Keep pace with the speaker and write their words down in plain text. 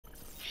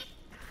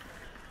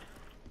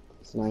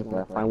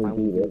sniper. I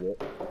finally beat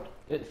it.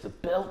 It's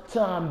about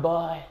time,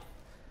 boy.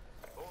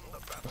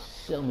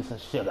 Show me some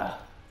sugar.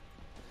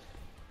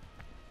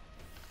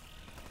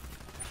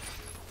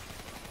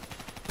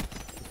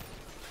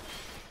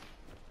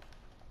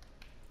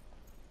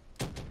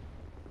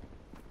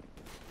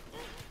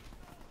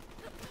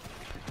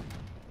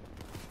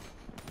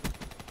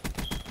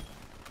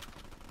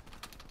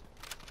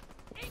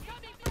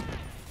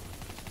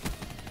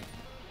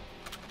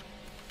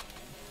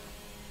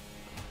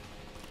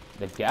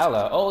 The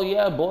Gala. Oh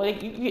yeah, boy.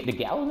 You get the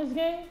Gala in this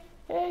game?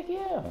 Heck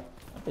yeah.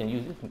 I didn't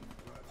use this.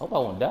 Hope I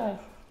won't die.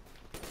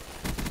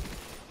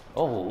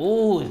 Oh,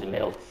 ooh, it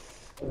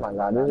melts. Oh my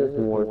god, there's just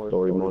more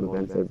story mode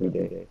events every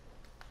day.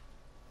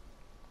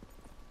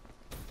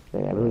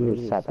 Yeah, everyone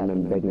just sat them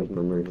and begging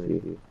for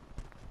mercy.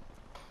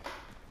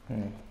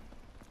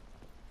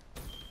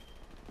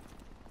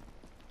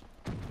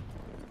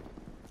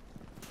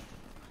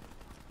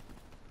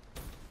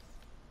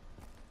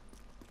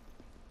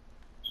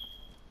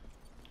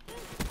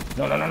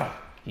 No, no, no, no.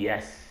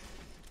 Yes.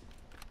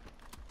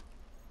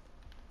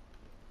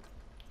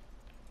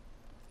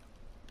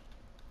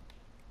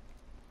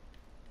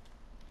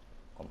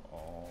 Come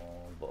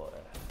on, boy.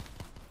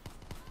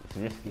 It's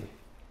risky.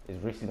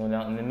 It's risky going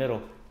out in the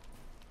middle.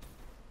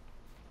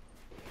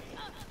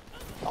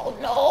 Oh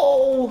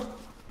no!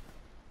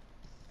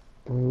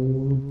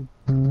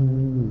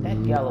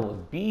 That Gala was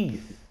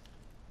beast.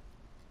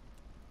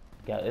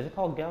 Is it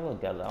called Gala?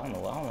 Gala? I don't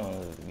know. I don't know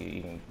what it's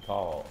even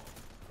called.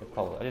 I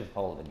just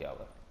call it the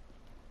Gala.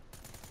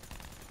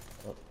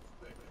 Oh.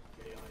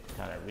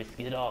 Kind of risk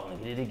it all and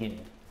get it again.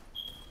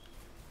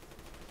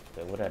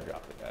 So what I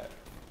drop it at?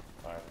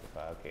 Alright,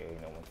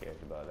 5K. No one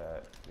cares about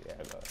that. Yeah,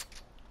 I got it.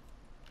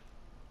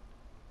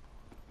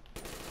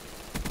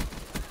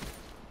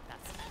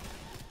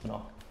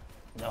 No.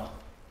 No.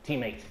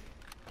 Teammates.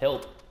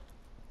 Help.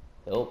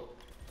 Help.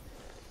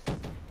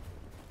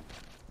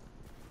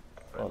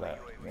 Oh, that.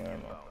 Where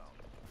am I?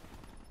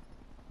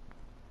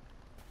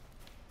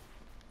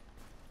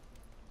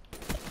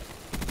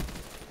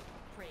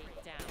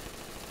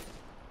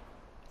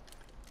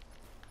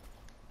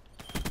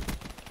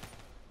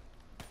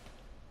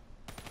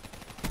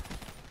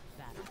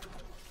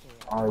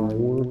 I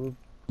would.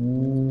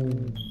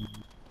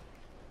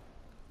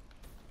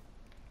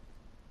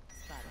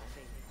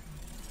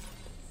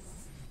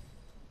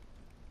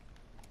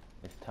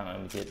 It's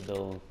time to get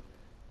those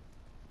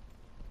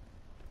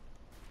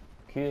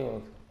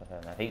kills.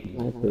 I hate these.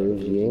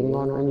 You ain't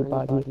on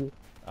anybody?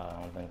 I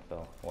don't think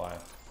so. Why?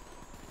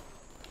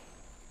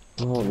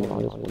 Oh no,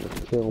 I just want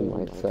to kill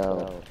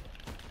myself.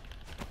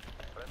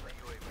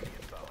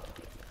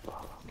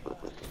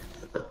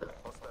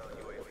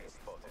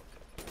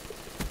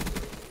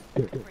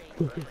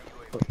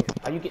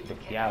 How you get the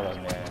Gala,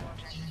 man?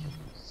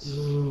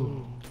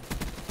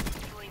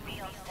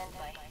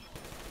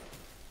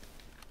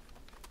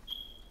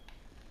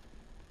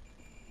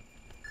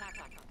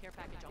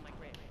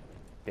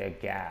 The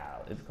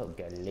Gal. It's called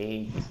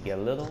Gali.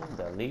 Galito?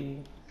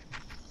 Gali?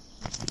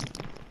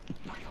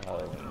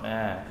 Oh,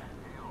 man.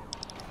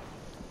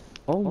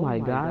 Oh my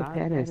god,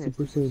 Pat has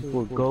Super Saiyan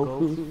for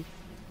Goku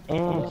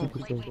and Super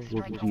Saiyan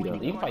for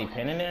Vegeta. You can fight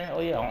Pen in there?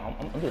 Oh yeah,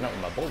 I'm doing that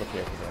with my boulder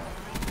character then.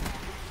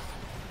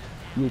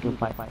 You can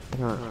fight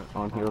her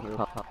on Hero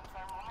Cup.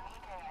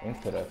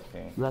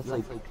 Interesting. That's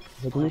let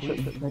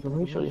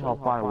me show you how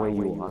far away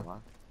you are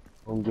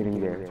from getting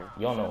there.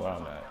 You don't know where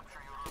I'm at.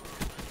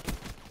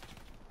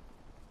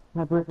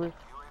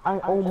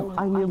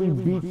 I nearly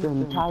beat the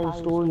entire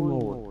story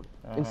mode.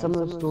 And some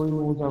of the story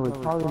modes are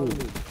retarded.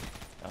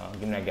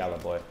 Give me that Gala,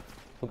 boy.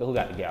 Who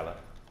got the Gala?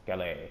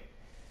 Gala.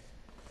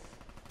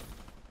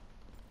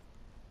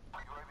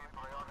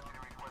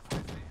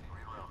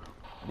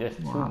 There's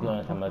 2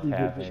 guns I must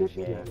have in this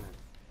game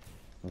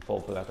before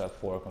Black Ops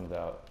 4 comes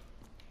out.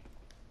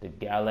 The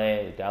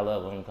Gala,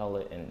 what we call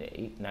it, and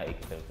the not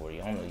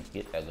AK-47. I don't know if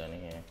you get that gun in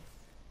here.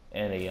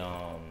 And the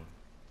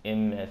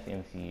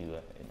MSMCU.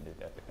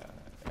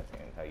 That's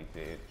how you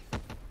say it.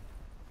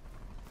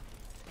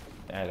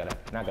 Now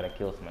I gotta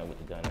kill somebody with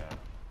the gun now.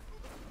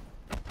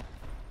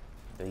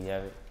 Do you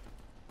have it?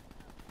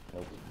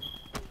 Nope.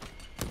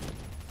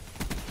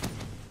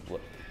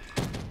 What?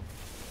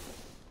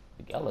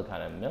 The Gala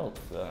kind of melts.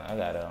 So I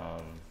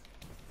gotta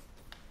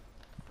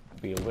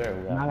be aware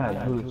of that. I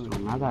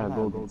gotta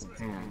go get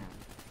Japan.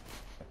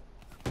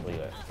 Where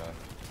you at, son?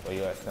 Where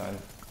you at, son?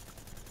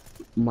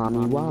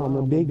 Mommy, wow, I'm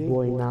a big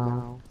boy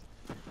now.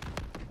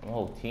 My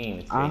whole team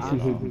is I actually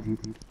hate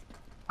Vegeta.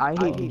 I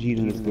hate Vegeta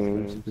in this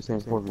game, Super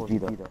Saiyan 4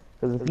 Vegeta.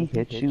 Because if he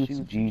hit shoots, it's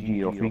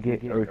GG. Or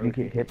if you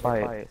get hit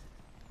by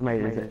somebody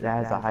that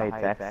has a high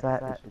attack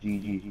stat, it's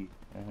GG.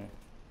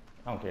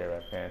 I don't care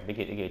about fans. They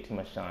get too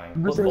much shine.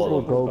 Super Saiyan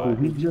 4 Goku,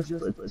 he's just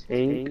a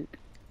tank.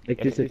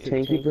 Like just a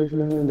tanky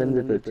version of him, then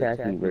there's the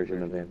attacking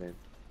version of him.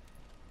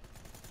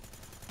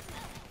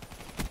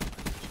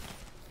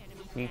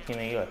 You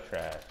teammate, you're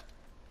trash.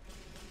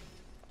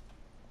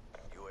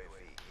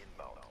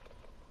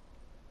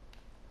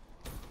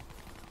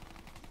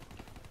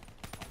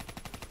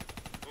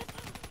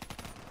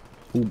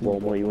 Ooh,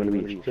 Bulma, you wanna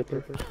be a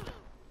stripper?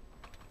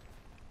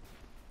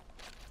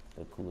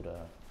 The Kuda.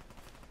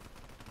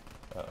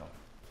 Uh-oh.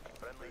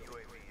 Friendly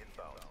UAV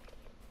inbound.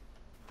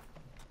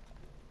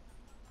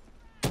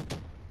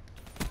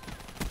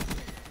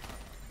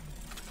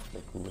 The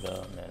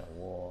Kuda, Man of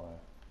War.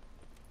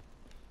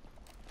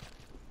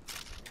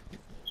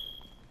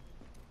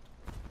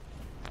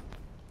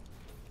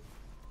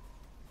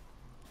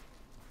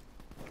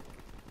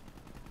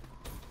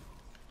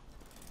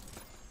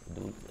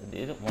 Dude,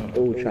 isn't one of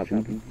Oh, my Chop.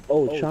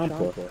 Oh,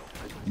 Champa.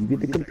 You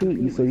get to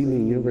compete, so you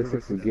mean Universe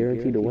 6 is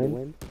guaranteed to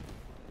win?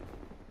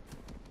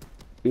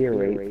 Ear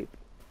rape.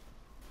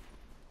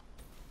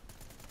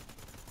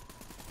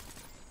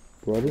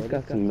 Bro, this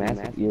got some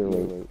massive ear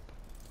rape.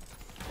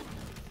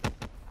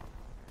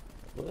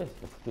 What is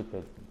the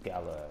stupid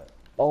gala?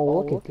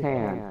 Oh, look at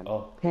Pan.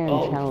 Oh, Pan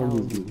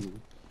challenges you.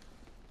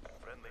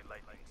 Friendly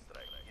lightning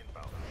strike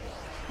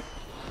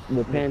inbound.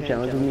 The Pan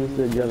challenges me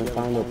so it doesn't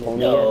find the opponent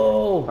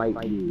No! yet.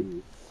 Fight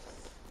you.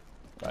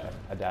 Right,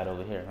 I died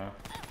over here, huh?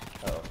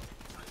 Oh,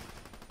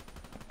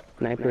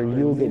 Sniper,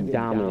 you'll get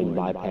dominated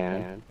by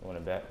Pan. you wanna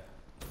bet?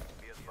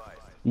 Be advised.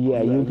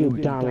 Yeah, you'll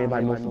get dominated by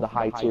most of the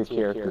high tier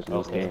characters in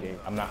this Okay, game.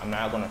 I'm not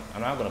gonna,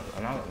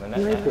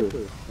 Sniper,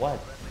 what?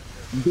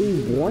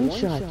 they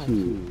one-shot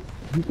you.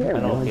 You can't I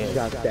don't get it.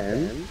 one-shot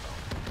them.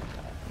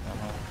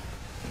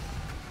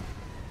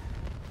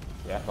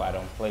 Yeah, that's why I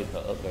don't play to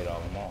upgrade all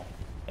them all.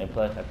 And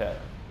plus, at that,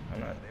 I'm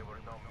not, They were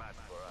no match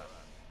for us.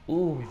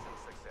 ooh.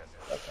 Success.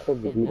 That's for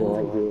Vegeta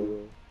right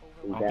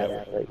here. Okay.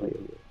 Badass right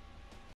here.